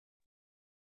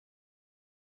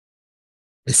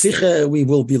The Sikha we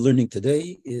will be learning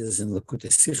today is in Likutei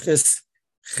Sichos,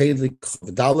 Chelik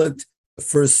Dalet, the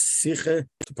first Sikha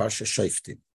to Parsha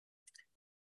Shoftim.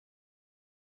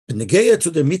 The Negeya to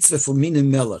the mitzvah for Minim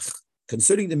Melech,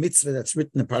 concerning the mitzvah that's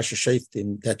written in Parsha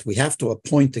Shoftim, that we have to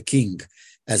appoint a king.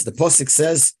 As the Pasuk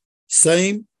says,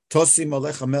 Same Tosim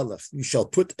Alecha Melech, you shall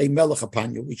put a Melech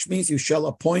upon you, which means you shall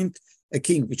appoint a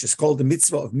king, which is called the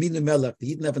mitzvah of Minim Melech.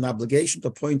 The Yidden have an obligation to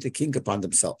appoint a king upon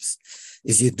themselves.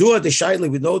 Is Yedua the Shaila,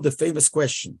 we know the famous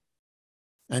question.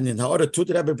 And in Ha'ara Tut,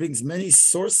 the Rabbi brings many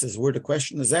sources where the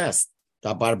question is asked.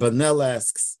 The Abarbanel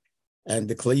asks, and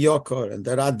the Kli Yakar, and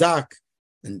the Radak,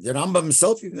 and the Rambam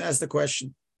himself even asked the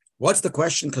question. What's the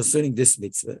question concerning this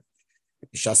mitzvah? When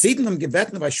the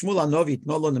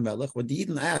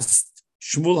Yidden asked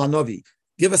Shmuel Hanovi,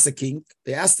 give us a king,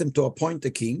 they asked him to appoint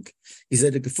a king. He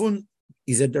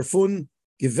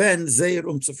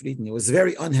was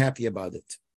very unhappy about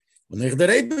it. And the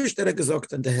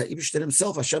Eibishter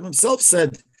himself, Hashem himself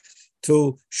said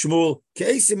to Shmuel,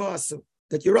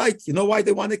 that you're right. You know why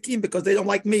they want a king? Because they don't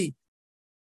like me.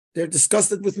 They're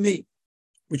disgusted with me.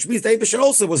 Which means the Eibishter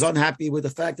also was unhappy with the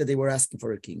fact that they were asking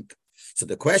for a king. So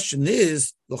the question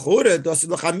is, this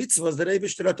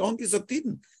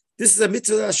is a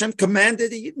mitzvah that Hashem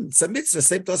commanded the Yidden. It's a mitzvah.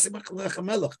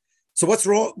 So what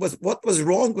was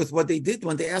wrong with what they did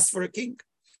when they asked for a king?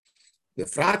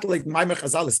 Especially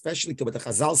to what the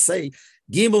Chazal say,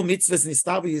 Gimel mitzvahs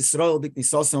nistavi Yisrael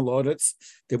b'knisos and loretz.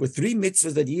 There were 3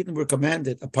 mitzvahs that Yidden were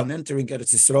commanded upon entering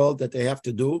Eretz Yisrael that they have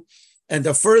to do. And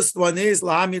the first one is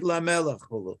lahamid lamelech.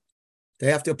 They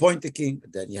have to appoint a king.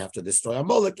 Then you have to destroy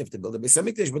Amalek. You have to build a Beis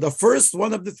Hamikdash. But the first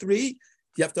one of the 3,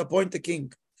 you have to appoint a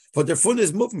king. For the fun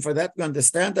is moving. For that, we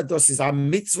understand that this is a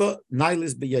mitzvah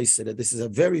nailis b'yesed. This is a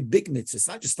very big mitzvah. It's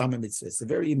not just a mitzvah. It's a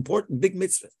very important big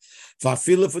mitzvah. For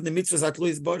the mitzvahs at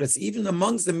Luis Boris, even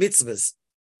amongst the mitzvahs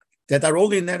that are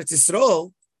only in Eretz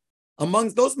Yisrael,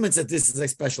 amongst those mitzvahs, this is a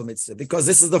special mitzvah because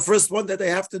this is the first one that they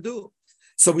have to do.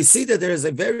 So we see that there is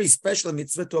a very special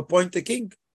mitzvah to appoint a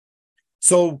king.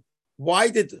 So why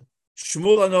did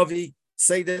Shmuel Hanovi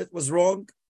say that it was wrong,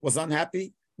 was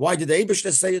unhappy? Why did the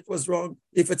Eibishter say it was wrong?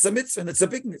 If it's a mitzvah, and it's a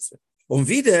big mitzvah. On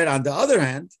the other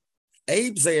hand,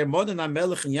 if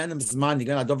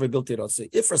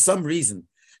for some reason,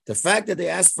 the fact that they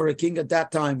asked for a king at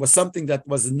that time was something that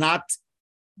was not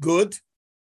good,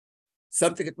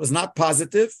 something that was not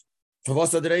positive, now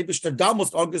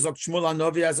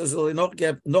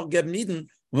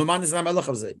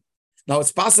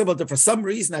it's possible that for some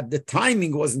reason that the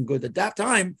timing wasn't good at that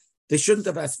time, they shouldn't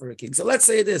have asked for a king. So let's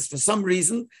say it is for some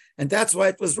reason, and that's why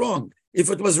it was wrong. If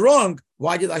it was wrong,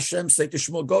 why did Hashem say to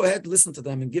Shmuel, go ahead, listen to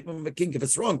them and give them a king? If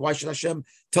it's wrong, why should Hashem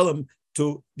tell them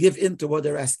to give in to what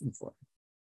they're asking for?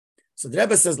 So the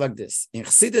Rebbe says like this: in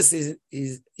Chassidus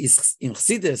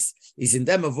is in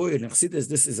them avoid. In Chassidus,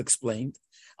 this is explained.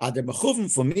 That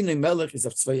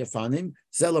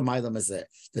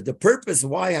the purpose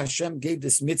why Hashem gave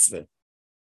this mitzvah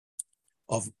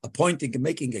of appointing and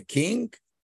making a king,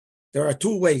 there are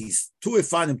 2 ways, 2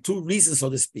 ifanim, 2 reasons, so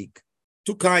to speak,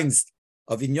 2 kinds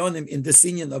of inyonim in this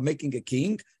union of making a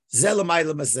king.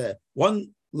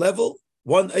 One level,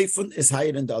 one eifun is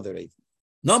higher than the other eifun.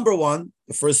 Number 1,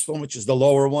 the first one, which is the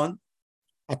lower one,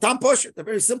 Atam Poshet, a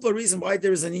very simple reason why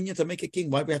there is an inyan to make a king,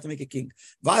 why we have to make a king.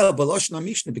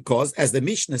 Because, as the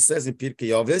Mishnah says in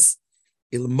Pirkei Avos,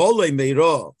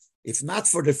 if not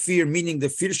for the fear, meaning the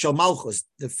fear shal malchus,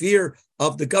 the fear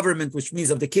of the government, which means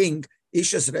of the king,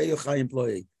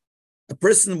 employee. A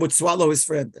person would swallow his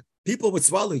friend. People would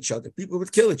swallow each other. People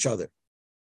would kill each other.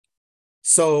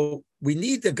 So we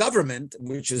need the government,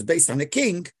 which is based on a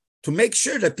king, to make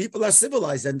sure that people are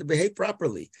civilized and to behave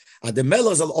properly. The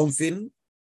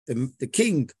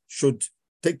king should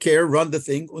take care, run the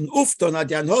thing,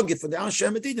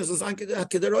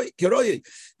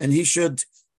 and he should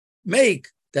make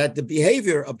that the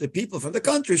behavior of the people from the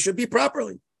country should be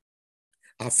properly.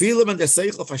 Even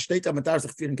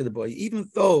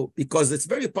though, because it's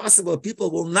very possible people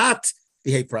will not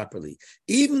behave properly.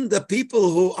 Even the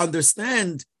people who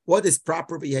understand what is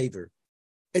proper behavior,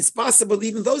 it's possible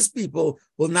even those people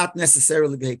will not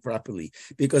necessarily behave properly.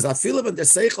 Because because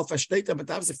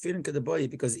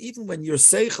even when your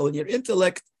seichel and your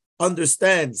intellect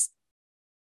understands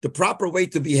the proper way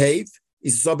to behave,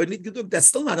 that's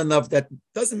still not enough. That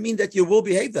doesn't mean that you will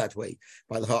behave that way.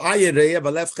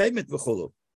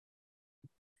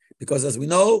 Because as we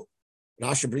know,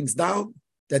 Rashi brings down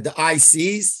that the eye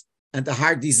sees and the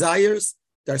heart desires.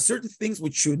 There are certain things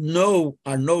which you know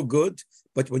are no good,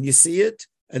 but when you see it,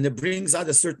 and it brings out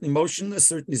a certain emotion, a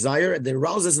certain desire, and it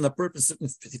arouses in a purpose certain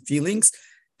feelings,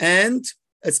 and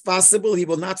it's possible he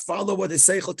will not follow what his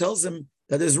seichel tells him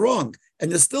that is wrong,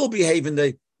 and you still behave in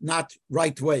the not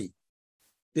right way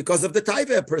because of the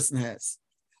taiva a person has.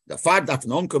 That's why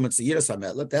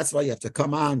you have to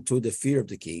come on to the fear of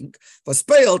the king,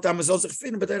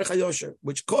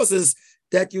 which causes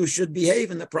that you should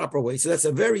behave in the proper way. So that's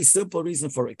a very simple reason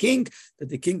for a king, that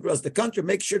the king runs the country,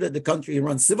 make sure that the country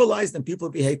runs civilized and people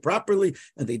behave properly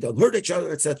and they don't hurt each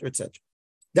other, etc., etc.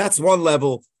 That's one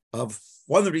level of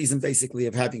one reason, basically,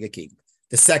 of having a king.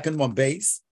 The second one,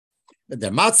 base, even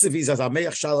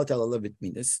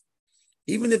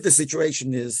if the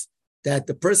situation is that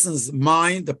the person's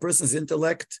mind, the person's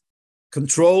intellect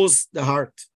controls the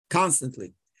heart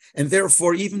constantly. And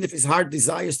therefore, even if his heart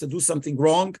desires to do something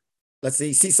wrong, let's say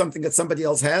he sees something that somebody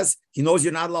else has, he knows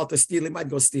you're not allowed to steal, he might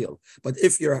go steal. But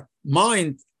if your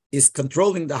mind is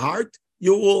controlling the heart,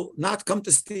 you will not come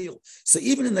to steal. So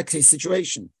even in a case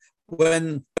situation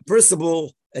when a person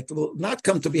will not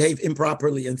come to behave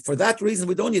improperly, and for that reason,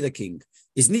 we don't need a king.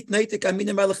 So we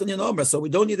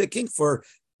don't need a king for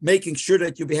making sure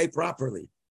that you behave properly.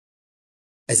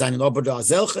 But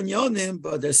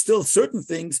there's still certain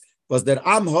things, certain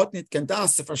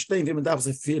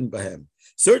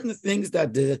things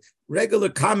that the regular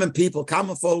common people,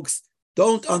 common folks,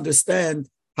 don't understand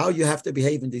how you have to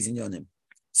behave in these inyonim.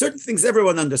 Certain things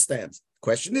everyone understands.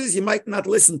 Question is, you might not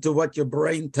listen to what your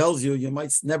brain tells you. You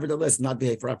might nevertheless not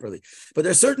behave properly. But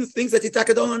there are certain things that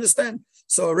Itaka don't understand.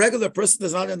 So a regular person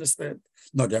does not understand.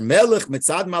 No, the melech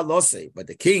mitzad malose, but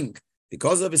the king,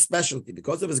 because of his specialty,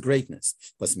 because of his greatness,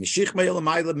 was mishich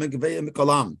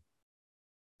mikolam,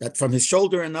 that from his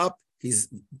shoulder and up, he's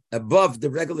above the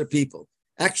regular people.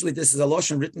 Actually, this is a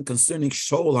lashon written concerning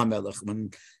Shaul HaMelech. When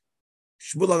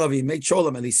Shmuel HaNavi made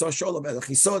Sholem and he saw Shaul HaMelech,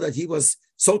 he saw that he was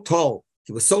so tall.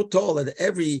 He was so tall that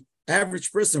every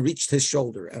average person reached his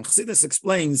shoulder. And Chassidus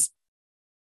explains,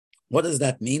 what does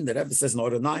that mean? The Rebbe says in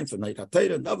Order 9 from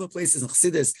Neitah and other places in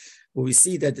Chassidus, where we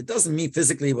see that it doesn't mean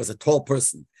physically he was a tall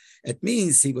person. It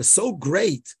means he was so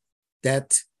great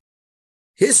that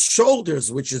his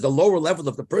shoulders, which is the lower level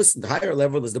of the person, the higher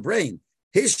level is the brain,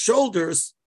 his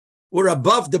shoulders were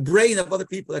above the brain of other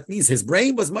people. That means his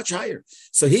brain was much higher.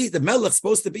 So the Melech,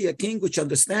 supposed to be a king which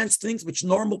understands things which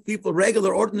normal people,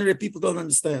 regular, ordinary people don't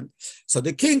understand. So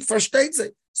the king versteht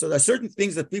it. So there are certain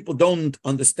things that people don't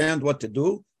understand what to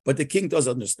do, but the king does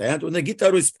understand. When the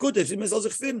guitar is good,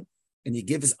 and he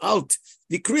gives out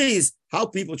decrees how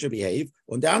people should behave.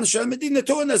 And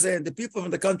the people from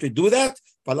the country do that.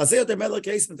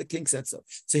 The king said so.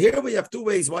 So here we have two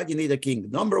ways why you need a king.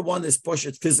 Number one is push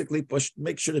it physically,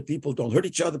 make sure that people don't hurt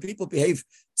each other. People behave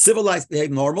civilized, behave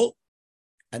normal.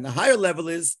 And the higher level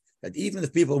is that even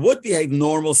if people would behave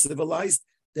normal, civilized,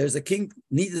 there's a king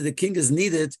needed. The king is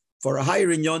needed for a higher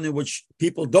inyon in which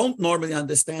people don't normally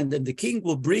understand. And the king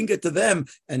will bring it to them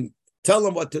and tell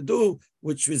them what to do,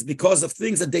 which is because of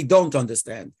things that they don't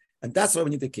understand. And that's why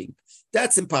we need a king.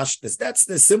 That's in Pashtus. That's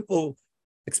the simple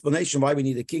explanation why we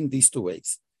need a king, these two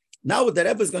ways. Now what the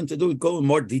Rebbe is going to do is go in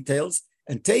more details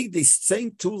and take these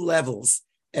same two levels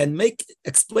and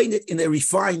explain it in a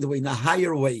refined way, in a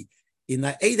higher way, in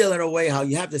an edeler way, how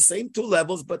you have the same two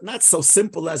levels, but not so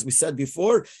simple as we said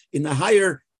before, in a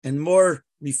higher and more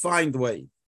refined way.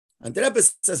 And the Rebbe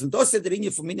says, and this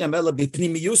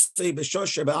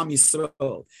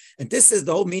is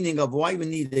the whole meaning of why we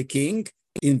need a king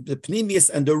in the pnimius,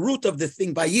 and the root of the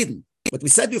thing by Yidden. What we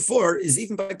said before is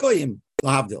even by Goyim,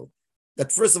 lahavdil,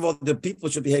 that first of all, the people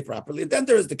should behave properly. And then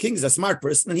there is the king is a smart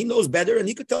person, and he knows better, and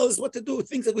he could tell us what to do,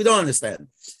 things that we don't understand.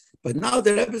 But now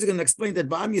the Rebbe is going to explain that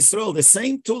by Am Yisrael, the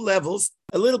same two levels,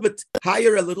 a little bit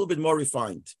higher, a little bit more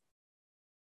refined.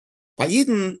 By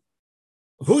Yidden,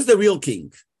 who's the real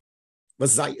king? The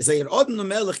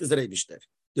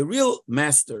real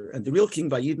master and the real king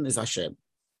by Yidden is Hashem.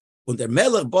 And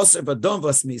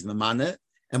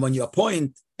when you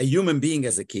appoint a human being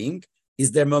as a king,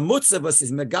 is there is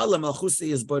megala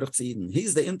malchusi is boruch tzidin.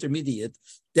 He's the intermediate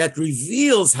that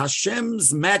reveals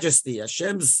Hashem's majesty,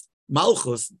 Hashem's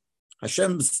malchus,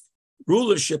 Hashem's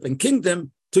rulership and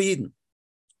kingdom to Yidden.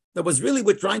 That was really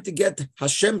we're trying to get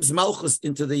Hashem's malchus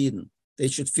into the Yidden. They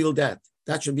should feel that.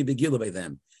 That should be begila by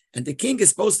them. And the king is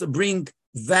supposed to bring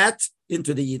that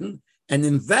into the Yidden. And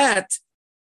in that,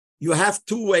 you have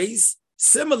two ways,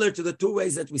 similar to the two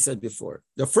ways that we said before.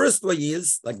 The first way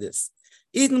is like this.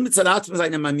 Yidden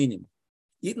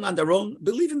on their own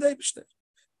believe in the Eibishter.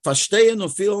 Verstehen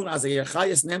und fühlen, als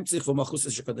Chayes nimmt sich vom Malchus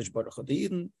HaKadosh Baruch Hu. The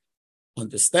Yidden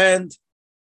understand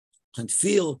and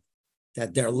feel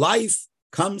that their life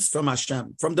comes from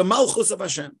Hashem, from the Malchus of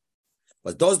Hashem.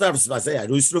 But those that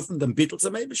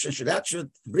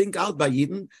should bring out by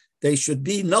Yidden, they should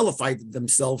be nullified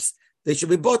themselves. They should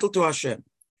be bottled to Hashem.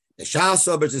 The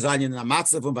Shas is on in a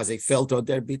matzavum, but they felt on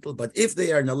their bittul. But if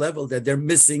they are in a level that they're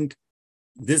missing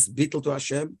this bittul to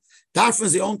Hashem,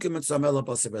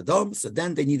 so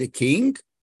then they need a king,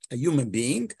 a human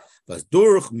being, by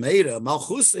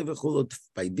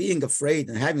being afraid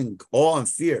and having awe and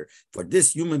fear for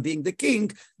this human being, the king,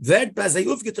 that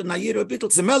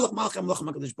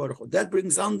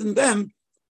brings on them,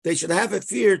 they should have a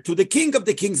fear to the king of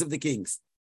the kings,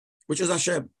 which is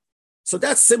Hashem. So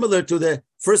that's similar to the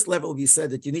first level we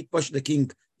said that you need Pasha the king,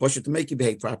 Pasha to make you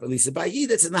behave properly. So by Yid,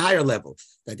 it's in the higher level,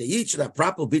 that they each should have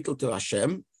proper bittul to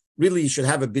Hashem. Really, you should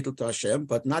have a bittul to Hashem,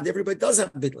 but not everybody does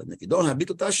have bittul. And if you don't have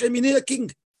bittul to Hashem, you need a king.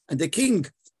 And the king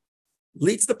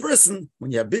leads the person.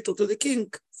 When you have bittul to the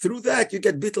king, through that, you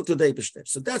get bittul to the Eibishter.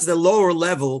 So that's the lower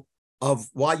level of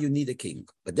why you need a king.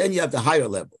 But then you have the higher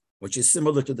level, which is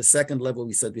similar to the second level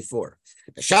we said before.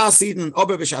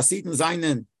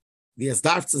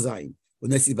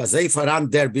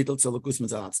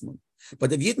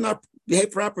 But if you not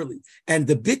behave properly, and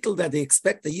the bittul that they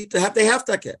expect the Yid to have, they have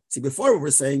to. See, before we were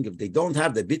saying if they don't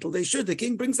have the bittul, they should. The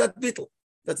king brings that bittul.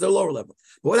 That's the lower level.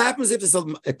 But what happens if there's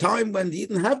a time when they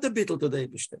didn't have the bittul to the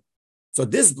Eibishter? So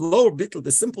this lower bittul,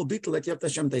 the simple bittul that you have to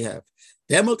Hashem, they have.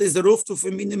 Demot is the roof to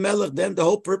Femini Melech. Then the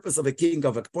whole purpose of a king,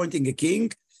 of appointing a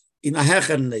king, in a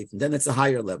hecher neifen, then it's a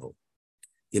higher level.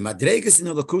 There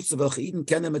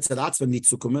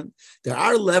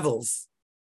are levels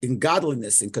in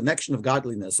godliness, in connection of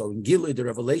godliness, or in Gilui, the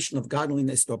revelation of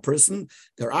godliness to a person.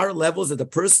 There are levels that the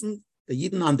person, the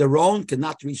Yidden on their own,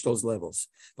 cannot reach those levels.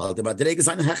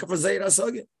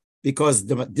 Because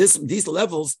these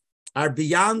levels are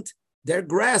beyond their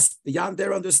grasp, beyond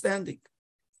their understanding.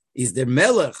 Is their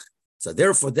melech. So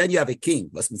therefore, then you have a king.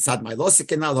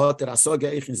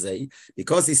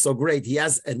 Because he's so great, he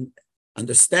has an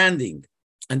understanding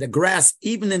and a grasp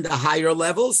even in the higher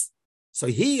levels. So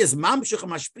he is mamshich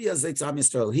mashpia zeitzam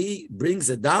Yisrael. He brings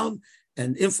it down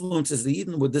and influences the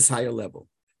Eden with this higher level.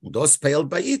 This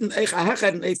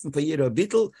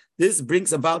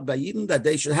brings about by Eden that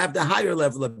they should have the higher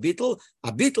level of bittul.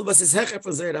 A bittul was his hecher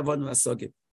for zeir avon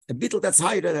v'asogim. A bittul that's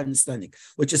higher than understanding,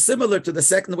 which is similar to the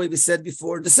second way we said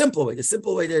before, the simple way. The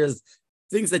simple way, there's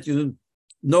things that you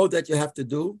know that you have to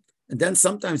do. And then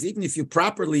sometimes, even if you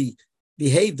properly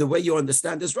behave the way you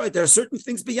understand is right, there are certain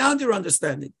things beyond your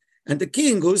understanding. And the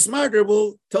king, who's smarter,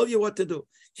 will tell you what to do.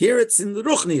 Here it's in the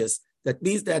ruchnias. That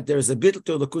means that there's a bittul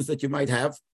to lakus that you might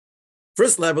have.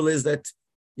 First level is that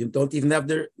you don't even have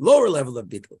the lower level of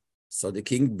bittul. So the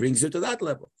king brings you to that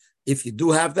level. If you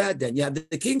do have that, then you have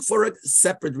the king for a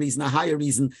separate reason, a higher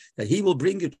reason, that he will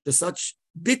bring you to such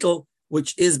bittul,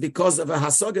 which is because of a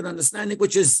hasogan understanding,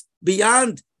 which is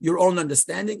beyond your own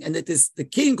understanding, and it is the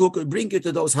king who could bring you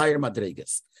to those higher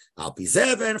madrigas. Now,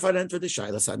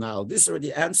 this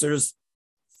already answers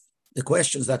the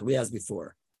questions that we asked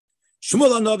before.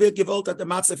 Shmuel HaNavi gewollt that the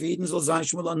Matzah for Eden soll sein.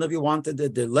 Shmuel HaNavi wanted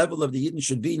that the level of the Eden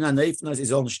should be in a Neifen, as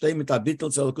is on stehen mit a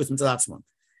bittul zu lakus mit Zatzman.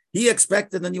 He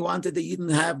expected and he wanted the Eden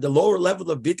have the lower level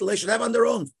of bittul they should have on their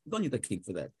own. You don't need a king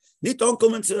for that. Not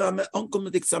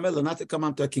to come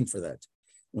on to a king for that.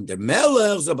 And the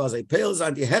Melech, so was a pale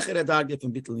sein, die hechere Darge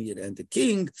von bittul Yidden. And the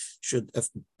king should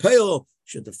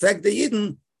affect the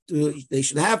Eden. They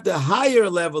should have the higher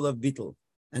level of bittul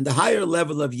and the higher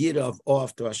level of Yidden of awe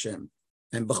to Hashem.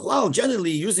 And Bechlal,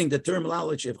 generally using the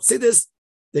terminology of Chassidus,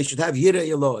 they should have Yireh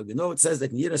Eloi. You know, it says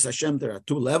that in Yireh Hashem there are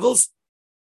two levels.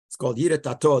 It's called Yireh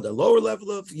Tato, the lower level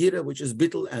of Yireh, which is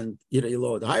Bittul, and Yireh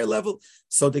Eloi, the higher level.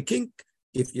 So the king,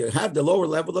 if you have the lower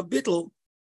level of Bittul,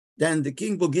 then the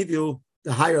king will give you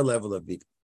the higher level of Bittul.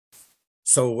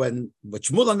 So what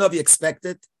Shmuel HaNavi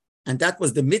expected, and that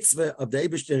was the mitzvah of the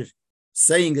Eibishter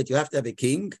saying that you have to have a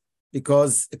king,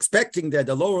 because expecting that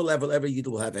the lower level every Yid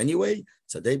will have anyway.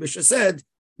 So the Eibishter said,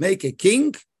 make a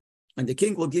king, and the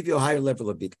king will give you a higher level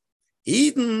of bittul. The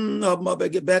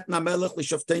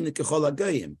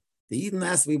Eden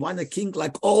asked, we want a king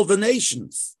like all the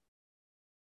nations.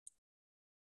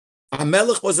 A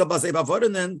melech was a bazei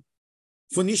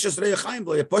funishas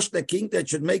reyachaim, a push the king that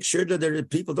should make sure that the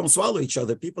people don't swallow each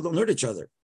other, people don't hurt each other,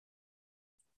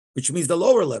 which means the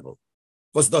lower level.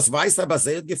 That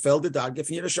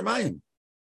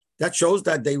shows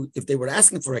that if they were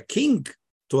asking for a king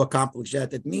to accomplish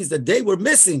that, it means that they were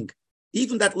missing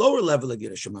even that lower level of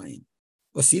Yerushalayim.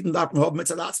 That you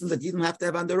didn't have to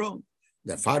have on their own.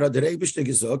 The father of the Eibishter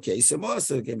is okay. So that's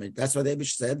what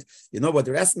Eibishter said. You know what,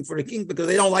 they're asking for a king because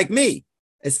they don't like me.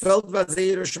 It's felt about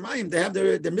the Yerushalayim.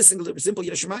 They're missing a simple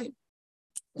Yerushalayim.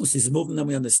 This is moving that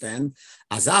we understand.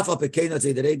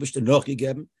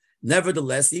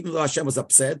 Nevertheless, even though Hashem was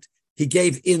upset, he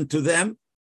gave in to them.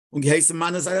 and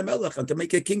to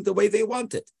make a king the way they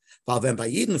want it. If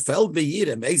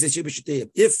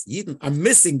Yidden are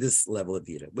missing this level of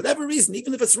Yira, whatever reason,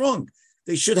 even if it's wrong,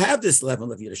 they should have this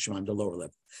level of Yira Shemaim, the lower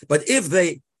level. But if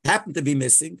they happen to be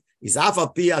missing, even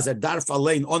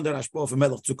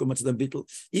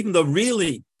though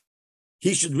really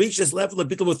he should reach this level of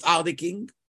Bittul without a king,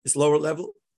 this lower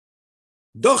level,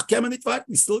 doch kann man nicht warten.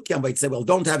 We still can't wait. Say, well,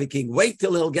 don't have a king. Wait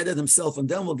till he'll get it himself, and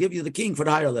then we'll give you the king for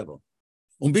the higher level.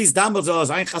 We should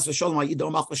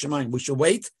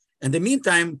wait. In the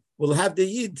meantime, we'll have the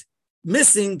Yid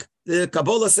missing the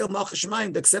Kabbalah Sel Malchus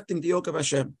Shemayim, accepting the yoke of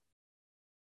Hashem.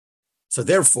 So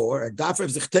therefore,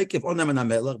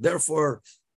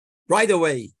 right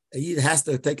away, a Yid has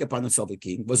to take upon himself a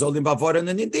king.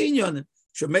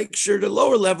 Should make sure the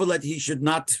lower level that he should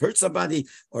not hurt somebody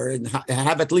or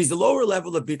have at least the lower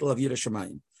level of Bittul of Yira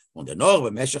Shemayim. And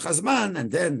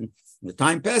then when the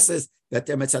time passes, that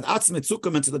there might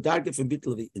come into the darkness from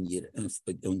Bittul in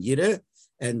Yira,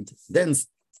 and then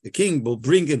the king will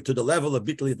bring him to the level of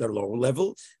Bittul, the lower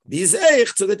level,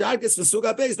 to the darkness from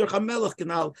Suga Beis,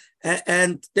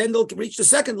 and then they'll reach the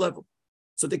second level.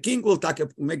 So the king will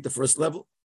make the first level,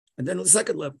 and then the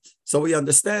second level. So we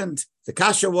understand the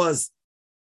kasha was,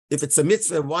 if it's a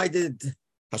mitzvah, why did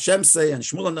Hashem say and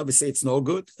Shmuel and Navi say it's no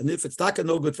good? And if it's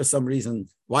no good for some reason,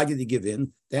 why did he give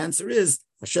in? The answer is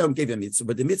Hashem gave him mitzvah,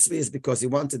 but the mitzvah is because he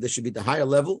wanted there should be the higher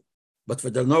level, but for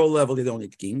the lower level, they don't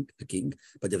need a king.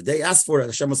 But if they asked for it,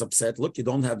 Hashem was upset. Look, you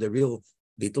don't have the real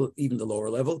Bittul, even the lower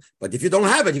level. But if you don't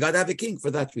have it, you got to have a king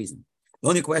for that reason. The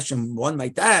only question one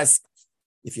might ask,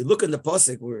 if you look in the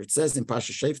pasuk where it says in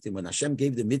Pasha Shoftim, when Hashem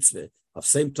gave the mitzvah of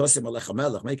same tosim alecha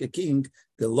melech, make a king,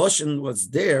 the lashon was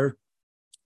there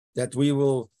that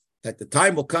at the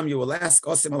time will come, you will ask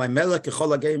osim alay melech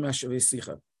kechol hagayim asher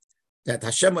yisicha. That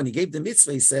Hashem, when he gave the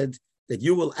mitzvah, he said that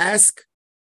you will ask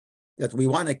that we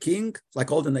want a king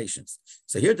like all the nations.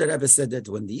 So here the Rebbe said that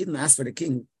when the Yidden asked for the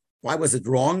king, why was it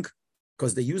wrong?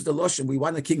 Because they used the lashon, we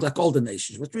want a king like all the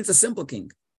nations, which means a simple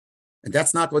king. And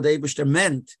that's not what the Eibishter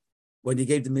meant when he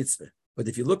gave the mitzvah. But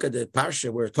if you look at the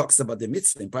parsha where it talks about the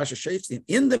mitzvah, in Parsha Shoftim,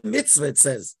 in the mitzvah it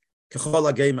says, you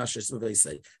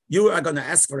are going to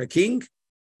ask for a king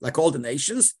like all the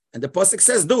nations, and the pasuk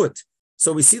says, do it.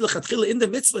 So we see l'chatchila in the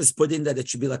mitzvah is put in that it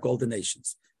should be like all the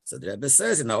nations. So the Rebbe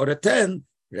says in order 10,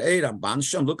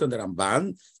 look on the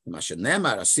Ramban,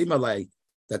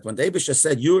 that when the Eibishter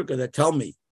said, you're going to tell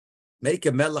me, make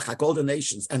a melech like all the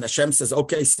nations, and Hashem says,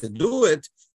 okay, so do it,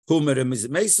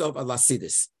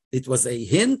 it was a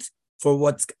hint for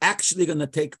what's actually going to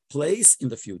take place in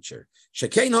the future.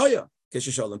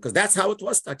 Because that's how it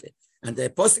was. And the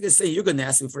apostle is saying, you're going to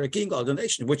ask me for a king of the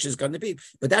nation, which is going to be.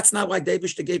 But that's not why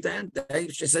David gave the hand.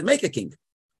 David said, make a king.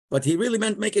 But he really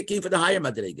meant make a king for the higher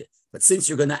madrege. But since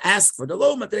you're going to ask for the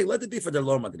lower madrege, let it be for the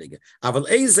lower madrege.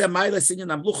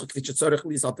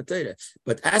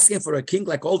 But asking for a king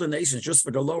like all the nations just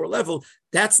for the lower level,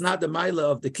 that's not the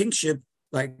mila of the kingship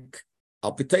like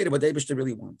Al Pitera, what David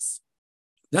really wants.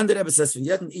 Then the Rebbe says, from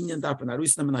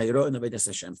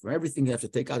everything you have to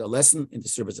take out a lesson in the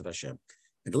service of Hashem.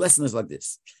 And the lesson is like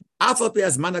this.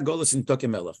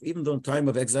 Even though in time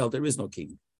of exile, there is no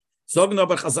king.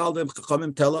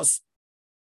 Tell us,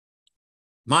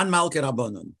 Man Malke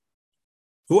Rabbanon.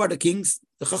 Who are the kings?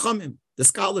 The Chachamim, the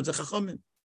scholars, the Chachamim.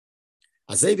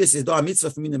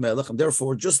 And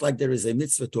therefore, just like there is a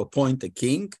mitzvah to appoint a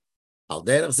king, so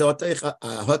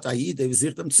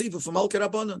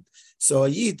a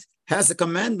Yid has a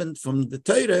commandment from the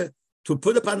Torah to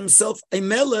put upon himself a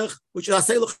melech, which is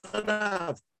to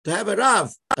have a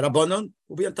Rav, a Rabbanon,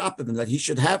 will be on top of him, that he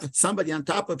should have somebody on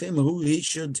top of him who he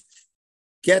should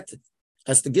get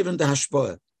as to give him the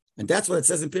hashpah. And that's what it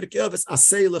says in Pirkei Avos,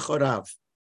 Asei lechorav.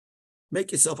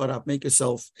 Make yourself a Rav, make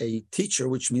yourself a teacher,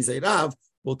 which means a Rav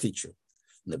will teach you.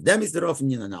 And if them is the Rav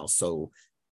now. So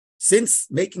since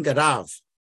making a Rav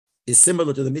is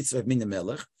similar to the mitzvah of Mina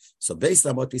Melech, so based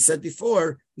on what we said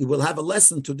before, we will have a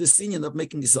lesson to this union of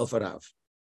making yourself a Rav.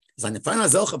 Some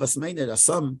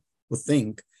who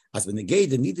think, as when they gave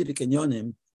the Nidiri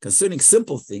Kenyonim, concerning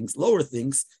simple things, lower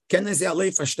things, they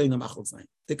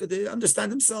could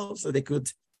understand themselves, or they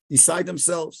could decide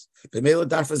themselves. For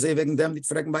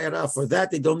that,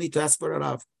 they don't need to ask for a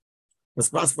Rav.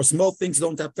 For small things,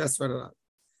 don't have to ask for a Rav.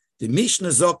 The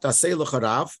Mishnah sagt,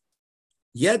 Rav.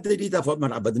 Yet they read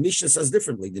but the Mishnah says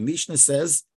differently. The Mishnah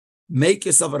says, make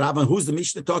yourself a Rav. And who's the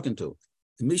Mishnah talking to?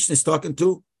 The Mishnah is talking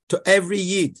to every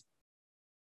Yid.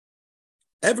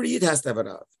 Every Yid has to have a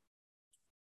Rav.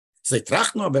 So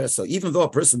even though a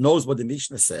person knows what the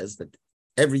Mishnah says, that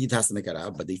every Yid has to make a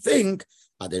Rav, but they think,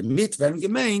 This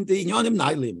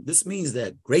means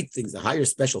that great things, the higher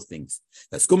special things.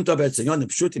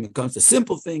 It comes to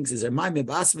simple things. Is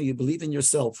you believe in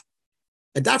yourself.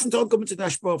 And don't come to the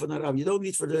Hashpah from the Rav. You don't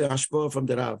need for the Hashpah from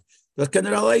the Rav. But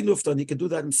he can do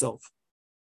that himself.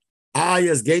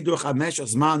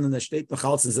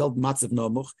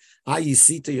 You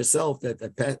see to yourself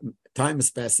that time is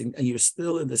passing and you're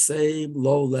still in the same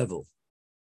low level.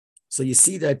 So you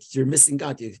see that you're missing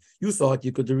out. You thought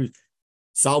you could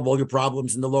solve all your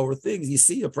problems in the lower things. You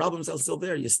see your problems are still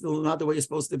there. You're still not the way you're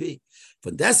supposed to be.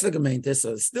 So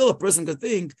still a person could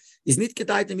think, it's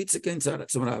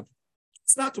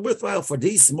not worthwhile for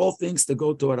these small things to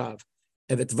go to a Rav.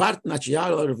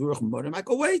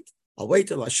 I'll wait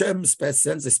till Hashem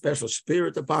sends a special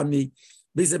spirit upon me.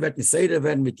 And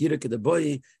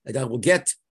I will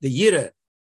get the yira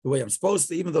the way I'm supposed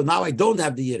to, even though now I don't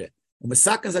have the yira.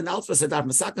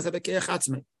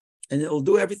 And it'll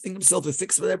do everything himself to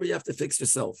fix whatever you have to fix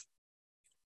yourself.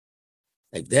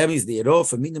 Like that means the Yero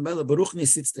for Mina Melech Baruchni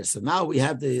sits there. So now we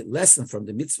have the lesson from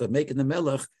the mitzvah of making the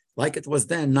Melech like it was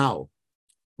then now.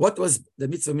 What was the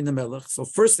mitzvah Mina Melech? So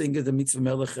first thing is the mitzvah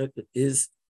Melech is,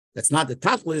 that's not the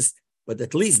top list, but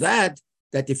at least that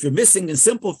if you're missing in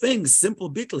simple things,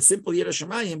 simple bittul, simple Yira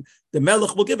Shemayim, the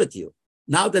Melech will give it to you.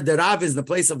 Now that the Rav is in the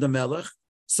place of the Melech,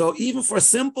 so even for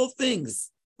simple things,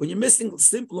 when you're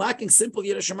lacking simple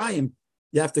Yira Shemayim,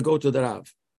 you have to go to the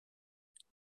Rav.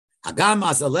 Even though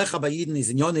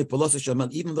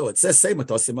it says, the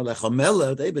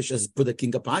Eibush has put a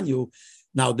king upon you.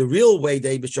 Now, the real way the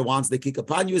Eibush wants the king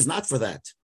upon you is not for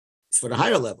that. It's for the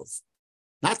higher levels.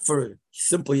 Not for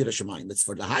simple Yira Shemayim. It's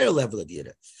for the higher level of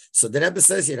Yira. So the Rebbe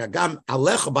says here, because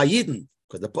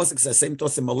the Pasuk says, same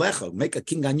tosim alecha, make a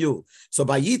king on you. So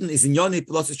by Yidin is in Yoni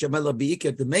plus Shemela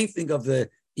Beikir, the main thing of the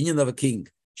union of a king.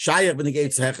 Shayach ben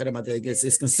Gates Hecher Madregas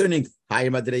is concerning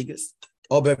higher Madregas.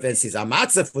 But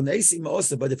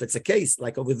if it's a case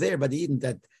like over there by the Eden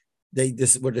that they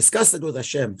were discussed with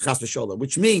Hashem, Chas v'Sholem,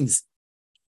 which means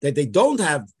that they don't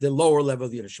have the lower level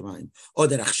of Yerushalayim, or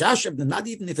the Rachshashem, not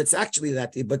even if it's actually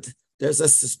that, but there's a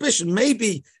suspicion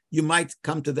maybe you might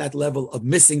come to that level of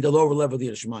missing the lower level of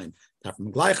Yerushalayim. Of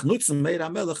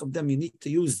them, you need to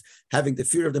use having the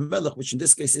fear of the Melech, which in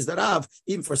this case is the Rav,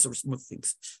 even for some smooth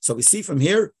things. So we see from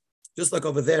here, just like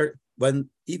over there,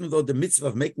 even though the mitzvah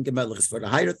of making a melech is for the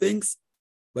higher things,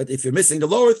 but if you're missing the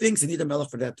lower things, you need a melech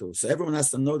for that too. So everyone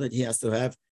has to know that he has to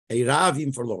have a rav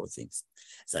even for lower things.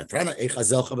 But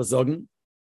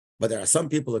there are some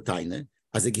people who tiny,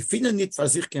 as a gefinnen nit for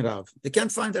sich kein rav. They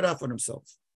can't find a rav for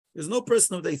themselves. There's no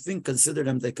person who they think consider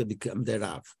them they could become their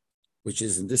rav, which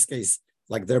is in this case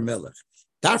like their melech.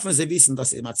 They have to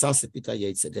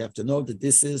know that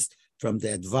this is from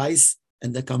the advice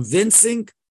and the convincing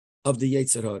of the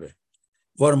Yetzer Hara.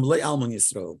 Warum le Alman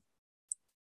Yisrael?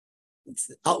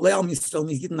 Le Alman Yisrael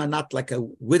means Yidden are not like a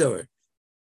widower.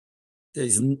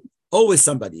 There's always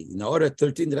somebody. In Order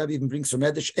 13, the Rabbi even brings from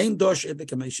Edish, Ein Dosh Ebek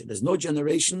HaMesha. There's no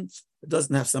generation that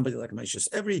doesn't have somebody like Mesha.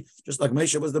 Just like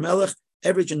Mesha was the Melech,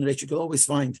 every generation you could always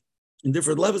find, in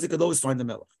different levels, you could always find the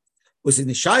Melech. Was in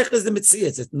the Shaykh is the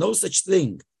Metzias, there's no such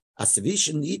thing. As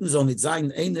Eden only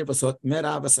sein einer was hat mehr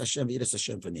Avas Hashem Yiras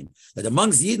Hashem von him. That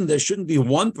amongst Eden there shouldn't be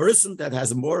one person that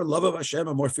has more love of Hashem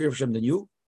and more fear of Hashem than you.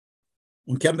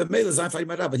 And can be made sein for him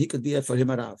a Rav, and he could be for him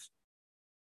a Rav.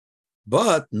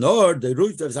 But nor the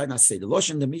Ruth of sein Asay. The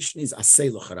Loshen the Mishnah is Asay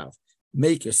Locharav.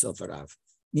 Make yourself a Rav.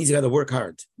 Means you got to work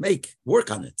hard. Work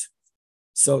on it.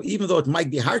 So even though it might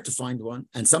be hard to find one,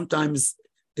 and sometimes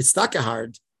it's stuck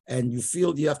hard, and you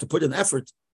feel you have to put an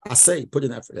effort. Asay, put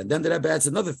an effort. And then the Rebbe adds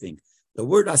another thing. The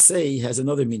word asay has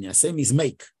another meaning. Asay means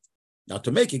make. Now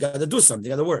to make, you got to do something,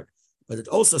 you got to work. But it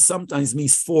also sometimes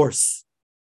means force.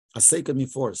 Asay could mean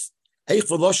force. There's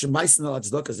a lotion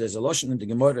in the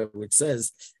Gemara which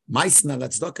says,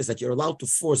 that you're allowed to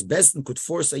force. Besden could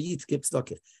force a yid to give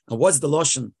tzedakah. And what's the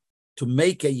lotion? To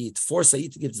make a yid, force a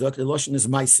yid to give tzedakah. The lotion is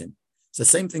maisin. It's the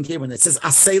same thing here. When it says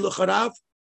asay l'charav,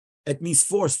 it means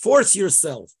force. Force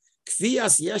yourself.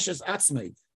 Kfiyas yeshes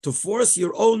atzmei. To force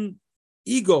your own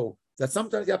ego, that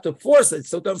sometimes you have to force it,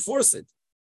 so don't force it.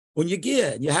 When you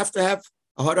gear, you have to have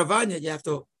a haravanya, you have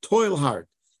to toil hard.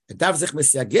 You have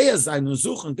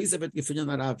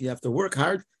to work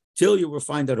hard till you will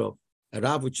find a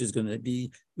Rav which is going to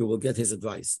be, you will get his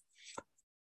advice.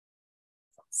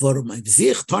 Because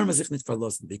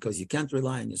you can't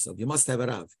rely on yourself. You must have a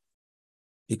Rav.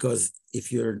 Because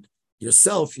if you're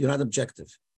yourself, you're not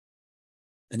objective.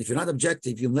 And if you're not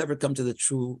objective, you'll never come to the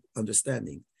true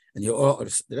understanding. And the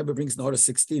Rebbe brings in Order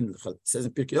 16, it says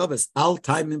in Pirkei Avos, Al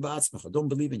time in ba'atzmacha, don't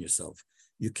believe in yourself.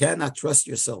 You cannot trust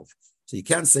yourself. So you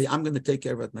can't say, I'm going to take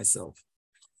care of it myself.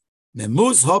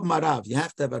 Memuz hob marav. You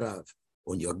have to have a rav.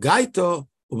 On your gaito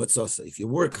umatzosa. If you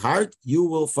work hard, you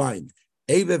will find.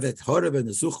 If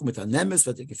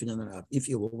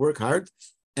you will work hard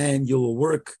and you will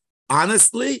work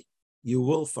honestly, you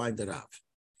will find the rav.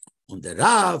 On the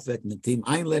rav at metim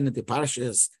einlernen the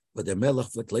parshas with the melech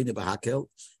v'kleine b'hakel.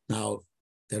 Now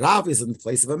the rav is in the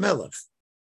place of a melech.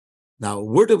 Now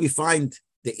where do we find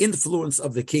the influence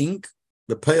of the king?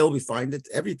 The pale, we find it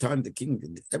every time the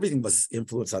king, everything was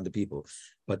influenced on the people.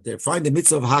 But they find the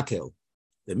mitzvah of hakel.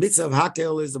 The mitzvah of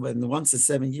hakel is when once in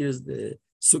 7 years, the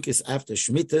sukkahs after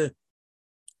Shemitah,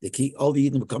 the king, all the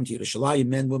Yidden would come to Yerushalayim,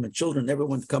 men, women, children,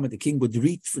 everyone would come, and the king would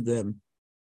read for them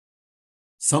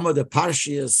some of the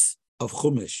parshias of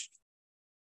Chumash.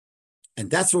 And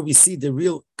that's where we see the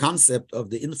real concept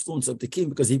of the influence of the king,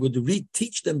 because he would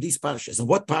teach them these parshias. And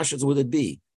what parshias would it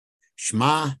be?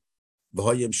 Shema,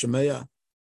 V'hoyim Shemeya.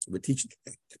 We teach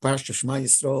the parsha Shema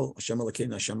Yisrael, Hashem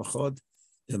Elokeinu, Hashem Echad.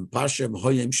 The parsha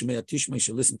V'hoyim Shemeya Tishma, you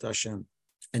should listen to Hashem.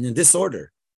 And in this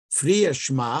order, Friya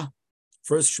Shema,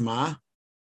 first Shema,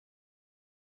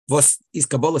 was is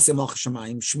Kabbalah Semalch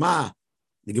Shemayim. Shema,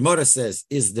 the Gemara says,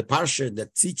 is the parsha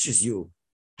that teaches you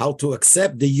how to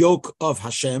accept the yoke of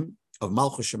Hashem, of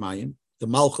Malchus Shemayim. The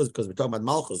Malchus, because we're talking about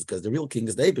Malchus, because the real king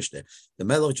is the Eibishter. The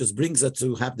Melech just brings her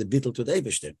to have the bittul to the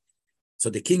Eibishter. So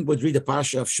the king would read the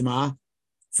parsha of Shema,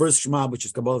 first Shema, which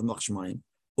is Kabbalah Malchus Shemayim,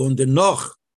 und the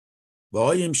Noch,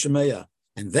 V'hoyim Shemeya,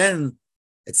 and then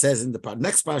it says in the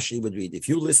next parsha he would read, if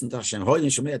you listen to Hashem, Hoyim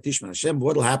Shemeya Tishma, Hashem,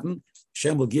 what will happen?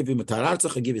 Hashem will give you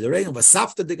Mataratach, will give you the rain,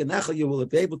 Vasafta Diganecha, you will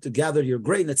be able to gather your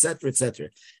grain, etc., etc.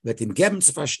 But in Geben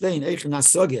zu verstehen, Eichen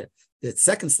HaSoge, the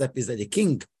second step is that the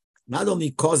king not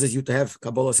only causes you to have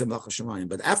Kabbalah Malchus Shemayim,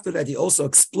 but after that he also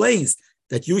explains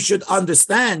that you should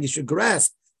understand, you should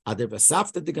grasp that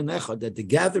the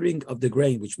gathering of the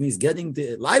grain, which means getting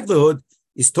the livelihood,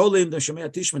 is totally in the Shemaya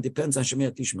Tishma, depends on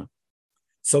Shemaya Tishma.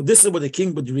 So this is what the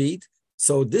king would read.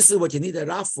 So this is what you need a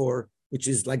Rav for, which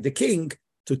is like the king,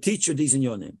 to teach you these in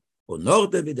your name. And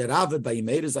after the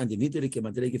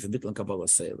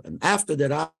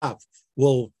Rav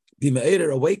will be Me'er,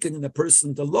 awaken in a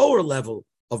person the lower level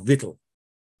of Bittul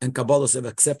and Kabbalah of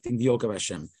accepting the yoke of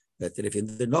Hashem. That if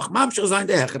in the noch mamshach zayin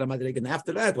the hecher madrega, and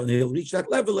after that, when he'll reach that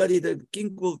level, the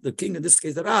king in this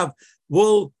case the Rav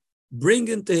will bring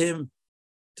into him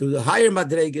to the higher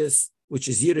madregas, which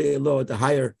is Yireh Elo, the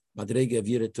higher madrega of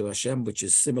Yireh to Hashem, which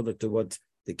is similar to what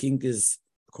the king is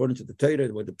according to the Torah.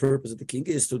 What the purpose of the king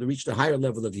is to reach the higher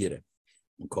level of Yireh.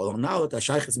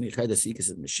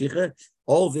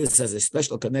 All this has a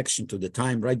special connection to the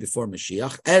time right before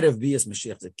Mashiach, Erev Bias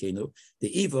Mashiach Zekenu,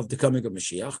 the eve of the coming of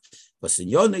Mashiach. The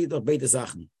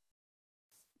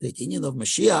inyan of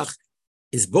Mashiach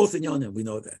is both inyanim, we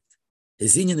know that.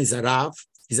 His inyan is a Rav,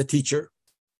 he's a teacher.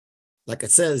 Like it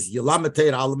says, Yelamet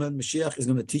Teir Alaman, Mashiach is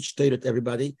going to teach Torah to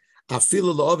everybody.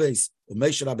 Afilu L'Oves,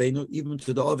 Meish Rabbeinu, even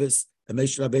to the Oves, and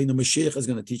Meish Rabbeinu, Mashiach is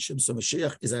going to teach him. So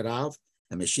Mashiach is a Rav.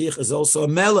 And Mashiach is also a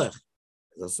Melech.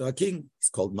 He's also a king. He's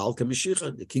called Malka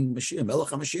Mashiach, the king Mashiach, Melech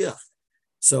HaMashiach.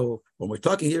 So when we're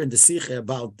talking here in the Sikha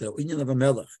about the inyan of a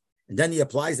Melech, and then he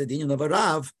applies the inyan of a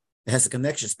Rav, it has a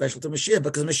connection special to Mashiach,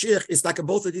 because Mashiach is like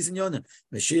both of these inyanim.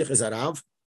 Mashiach is a Rav,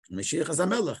 and Mashiach is a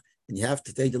Melech. And you have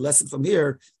to take the lesson from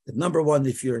here that number one,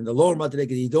 if you're in the lower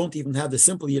Madrega, you don't even have the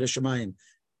simple Yireh Shemayim.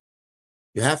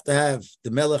 You have to have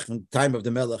the Melech in the time of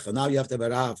the Melech, and now you have to have a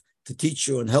Rav to teach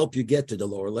you and help you get to the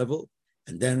lower level.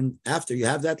 And then after you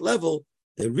have that level,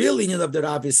 the real inyan of the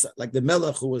Rav is like the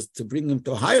Melech who was to bring him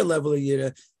to a higher level of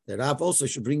Yireh. The Rav also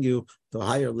should bring you to a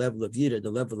higher level of Yireh,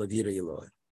 the level of Yireh Eloi.